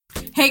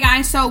Hey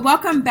guys, so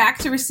welcome back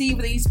to Receive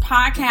These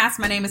Podcasts.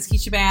 My name is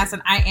Keisha Bass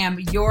and I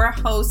am your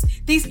host.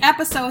 These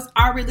episodes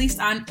are released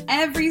on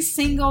every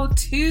single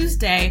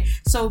Tuesday,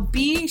 so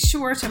be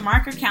sure to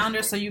mark your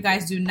calendar so you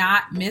guys do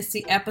not miss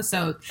the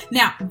episode.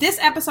 Now, this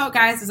episode,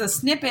 guys, is a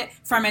snippet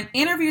from an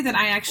interview that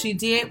I actually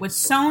did with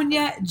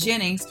Sonia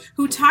Jennings,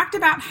 who talked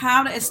about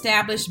how to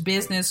establish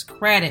business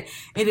credit.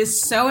 It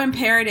is so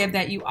imperative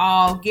that you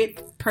all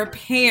get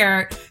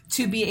prepared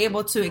to be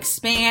able to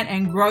expand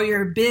and grow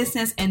your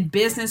business, and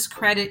business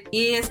credit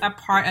is a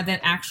part of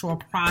that actual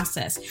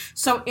process.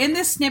 So in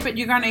this snippet,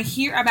 you're going to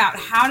hear about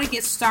how to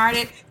get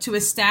started to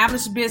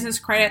establish business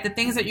credit, the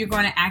things that you're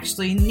going to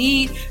actually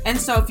need. And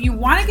so if you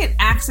want to get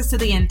access to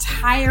the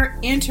entire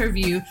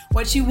interview,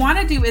 what you want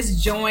to do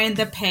is join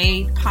the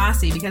Paid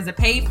Posse, because the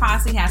Paid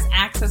Posse has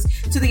access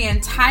to the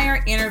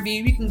entire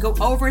interview. You can go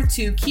over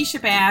to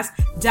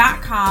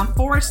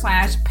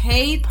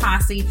KeishaBass.com/Paid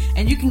Posse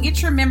and you can get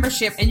your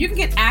membership and you can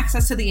get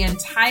access to the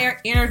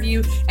entire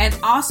interview and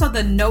also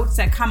the notes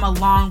that come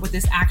along with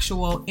this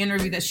actual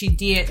interview that she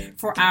did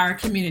for our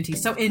community.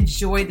 So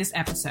enjoy this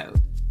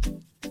episode.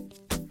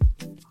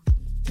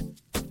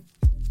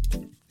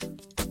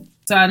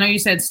 So I know you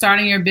said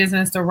starting your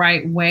business the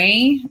right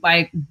way.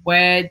 Like,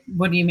 what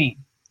do you mean?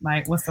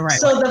 Like, what's the right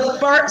way?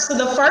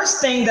 The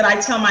first thing that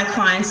I tell my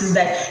clients is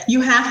that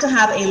you have to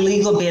have a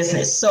legal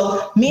business.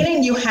 So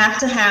meaning you have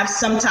to have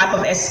some type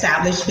of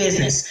established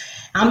business.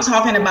 I'm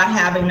talking about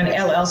having an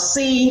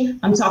LLC.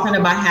 I'm talking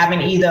about having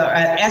either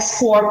an S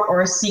Corp or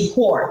a C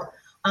Corp.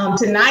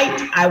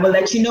 Tonight, I will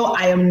let you know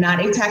I am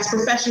not a tax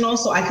professional,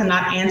 so I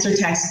cannot answer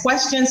tax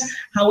questions.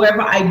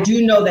 However, I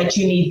do know that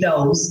you need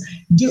those.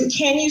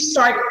 Can you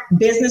start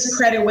business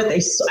credit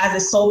as a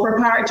sole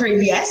proprietor?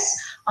 Yes.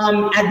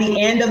 At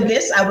the end of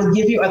this, I will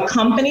give you a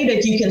company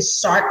that you can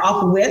start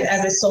off with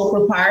as a sole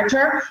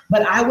proprietor.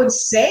 But I would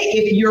say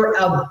if you're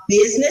a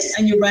business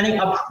and you're running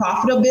a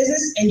profitable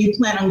business and you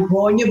plan on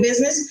growing your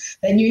business,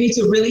 then you need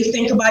to really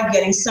think about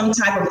getting some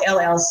type of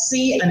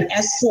LLC, an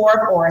S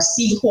Corp or a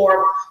C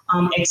Corp,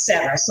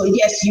 etc. So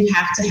yes, you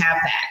have to have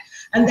that.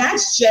 And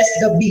that's just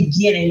the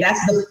beginning.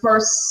 That's the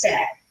first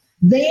step.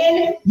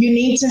 Then you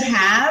need to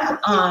have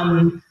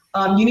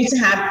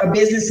a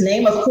business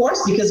name, of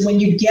course, because when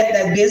you get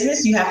that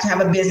business, you have to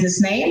have a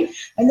business name.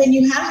 And then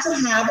you have to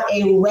have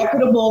a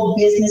reputable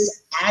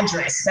business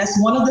address. That's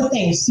one of the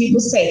things people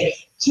say,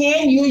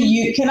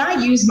 can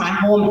I use my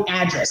home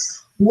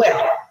address?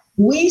 Well,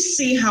 we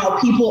see how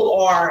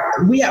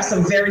we have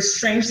some very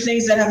strange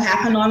things that have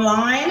happened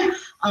online.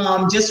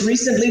 Just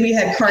recently, we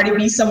had Cardi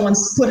B, someone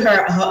put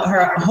her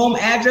home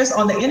address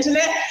on the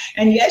internet,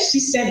 and yes, she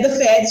sent the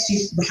feds,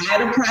 she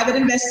hired a private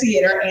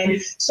investigator,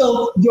 and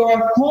so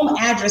your home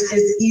address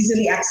is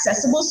easily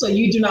accessible, so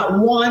you do not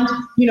want,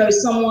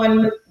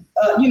 someone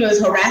is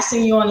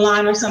harassing you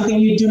online or something,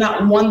 you do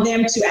not want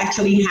them to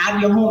actually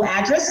have your home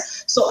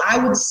address. So I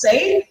would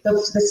say the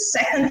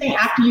second thing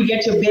after you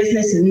get your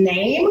business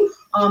name,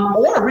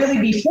 or really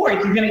before,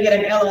 if you're going to get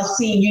an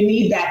LLC, you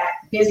need that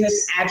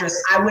business address.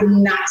 I would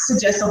not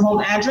suggest a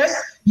home address.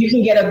 You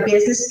can get a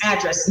business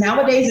address.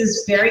 Nowadays,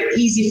 it's very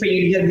easy for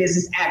you to get a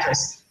business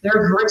address. There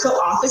are virtual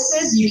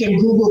offices. You can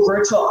Google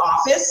virtual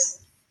office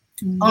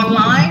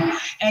online,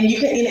 and you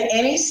can, in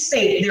any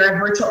state, there are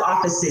virtual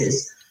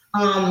offices.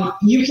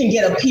 You can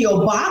get a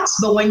P.O. box,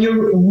 but when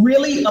you're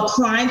really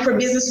applying for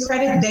business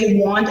credit, they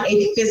want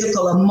a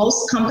physical, and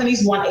most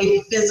companies want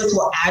a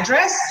physical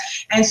address.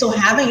 And so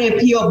having a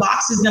P.O.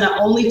 box is going to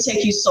only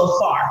take you so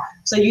far.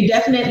 So you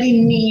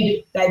definitely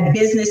need that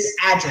business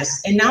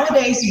address. And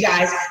nowadays, you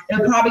guys,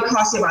 it'll probably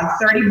cost you about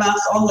 $30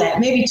 or less,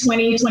 maybe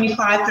 20,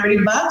 25,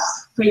 $30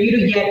 for you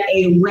to get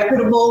a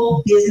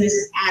reputable business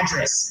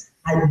address.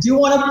 I do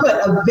want to put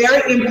a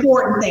very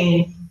important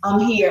thing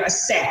here, a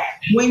step.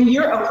 When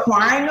you're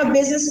acquiring a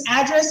business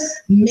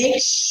address,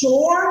 make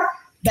sure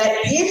that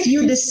if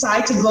you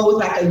decide to go with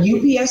like a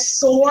UPS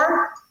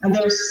store, and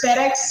there's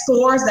FedEx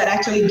stores that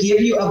actually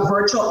give you a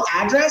virtual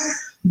address,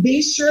 be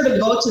sure to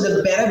go to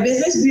the Better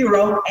Business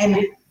Bureau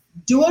and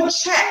do a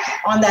check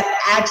on that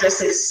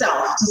address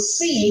itself to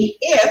see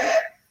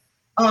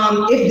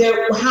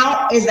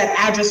how is that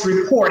address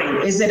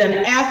reporting? Is it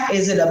an F?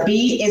 Is it a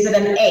B? Is it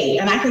an A?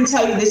 And I can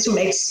tell you this from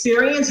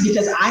experience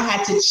because I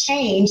had to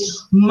change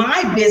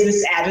my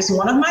business address.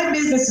 One of my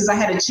businesses, I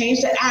had to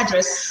change the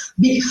address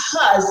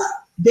because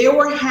they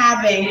were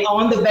having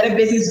on the Better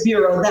Business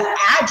Bureau, the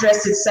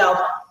address itself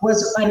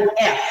was an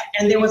F,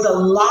 and there was a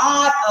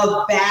lot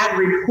of bad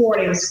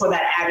reportings for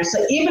that address.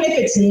 So even if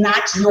it's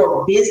not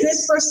your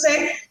business per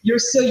se, you're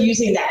still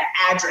using that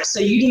address. So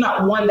you do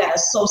not want that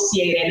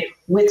associated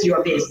with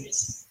your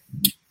business.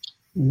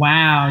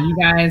 Wow, you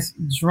guys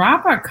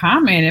drop a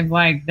comment if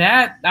like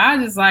that. I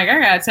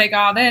gotta take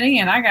all that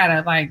in. I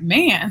gotta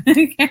man,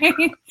 okay.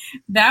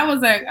 That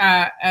was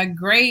a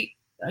great,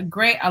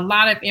 a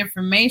lot of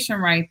information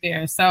right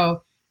there.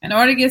 So in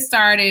order to get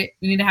started,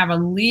 we need to have a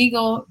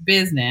legal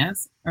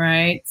business,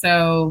 right?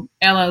 So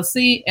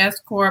LLC, S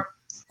Corp,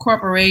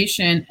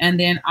 corporation, and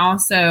then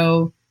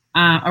also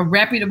a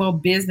reputable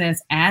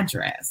business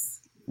address.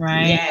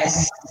 right?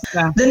 Yes.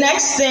 So. The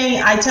next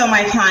thing I tell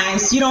my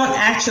clients, you don't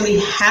actually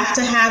have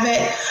to have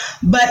it,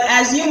 but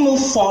as you move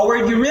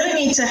forward, you really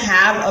need to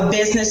have a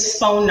business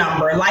phone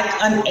number, like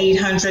an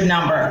 800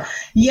 number.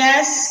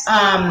 Yes,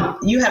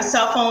 you have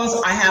cell phones.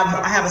 I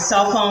have a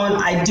cell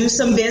phone. I do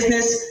some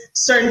business.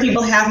 Certain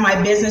people have my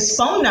business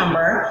phone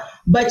number,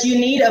 but you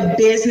need a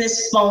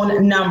business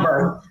phone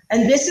number.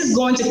 And this is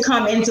going to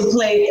come into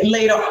play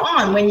later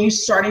on when you're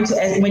starting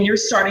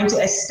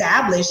to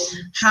establish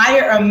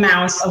higher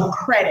amounts of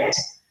credit.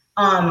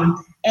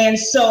 And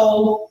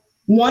so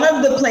one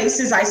of the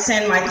places I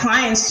send my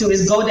clients to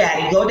is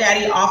GoDaddy.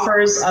 GoDaddy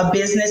offers a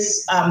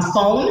business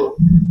phone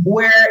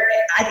where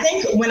I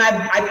think when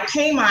I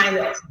pay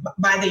mine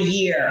by the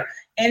year.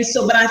 And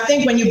so, but I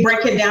think when you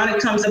break it down, it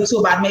comes up to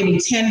about maybe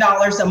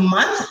 $10 a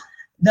month.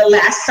 The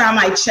last time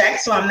I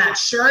checked, so I'm not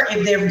sure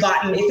if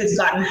it's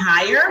gotten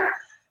higher.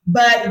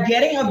 But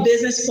getting a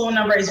business phone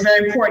number is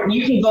very important.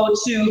 You can go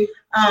to,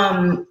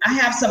 I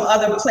have some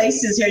other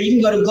places here. You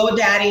can go to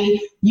GoDaddy.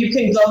 You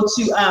can go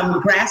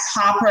to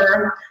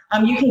Grasshopper.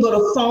 You can go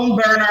to Phone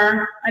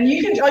Burner, and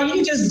you can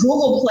just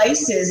Google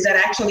places that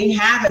actually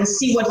have and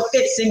see what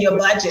fits in your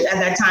budget at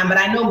that time. But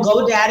I know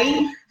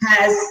GoDaddy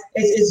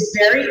is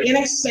very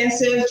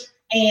inexpensive.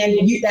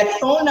 And that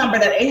phone number,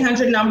 that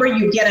 800 number,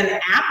 you get an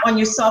app on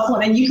your cell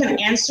phone, and you can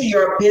answer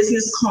your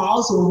business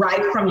calls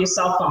right from your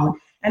cell phone.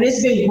 And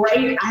it's been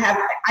great.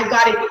 I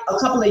got it a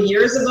couple of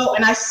years ago,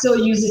 and I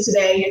still use it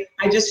today.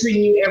 I just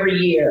renew every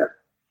year.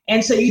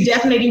 And so you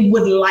definitely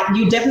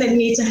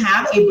need to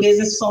have a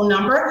business phone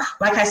number.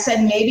 Like I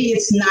said, maybe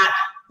it's not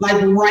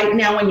like right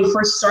now when you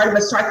first started,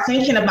 but start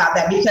thinking about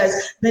that, because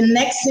the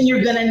next thing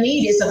you're gonna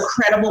need is a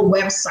credible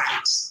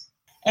website.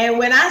 And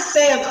when I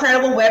say a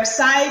credible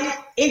website,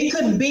 it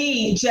could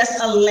be just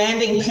a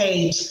landing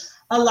page.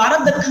 A lot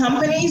of the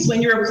companies,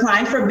 when you're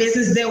applying for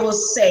business, they will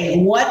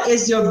say, what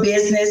is your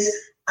business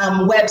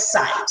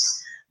website?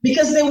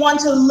 Because they want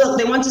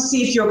to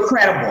see if you're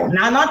credible.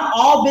 Now, not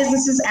all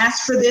businesses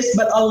ask for this,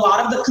 but a lot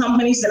of the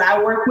companies that I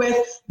work with,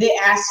 they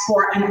ask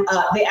for a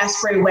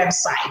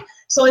website.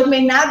 So it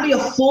may not be a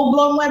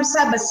full-blown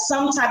website, but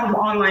some type of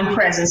online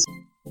presence.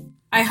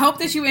 I hope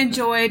that you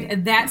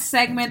enjoyed that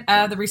segment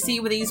of the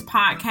Receive With Ease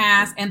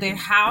podcast and the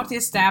How to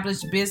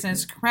Establish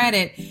Business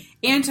Credit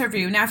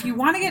interview. Now, if you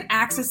want to get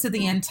access to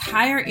the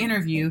entire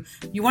interview,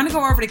 you want to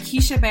go over to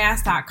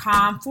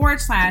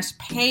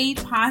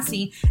KeishaBass.com/paid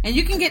posse, and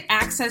you can get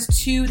access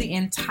to the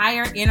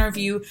entire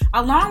interview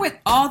along with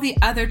all the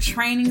other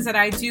trainings that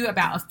I do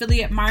about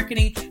affiliate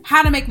marketing,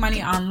 how to make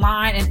money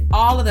online, and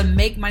all of the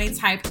make money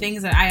type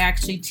things that I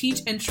actually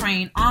teach and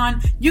train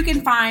on. You can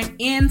find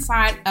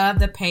inside of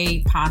the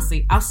Paid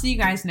Posse. I'll see you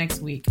guys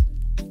next week.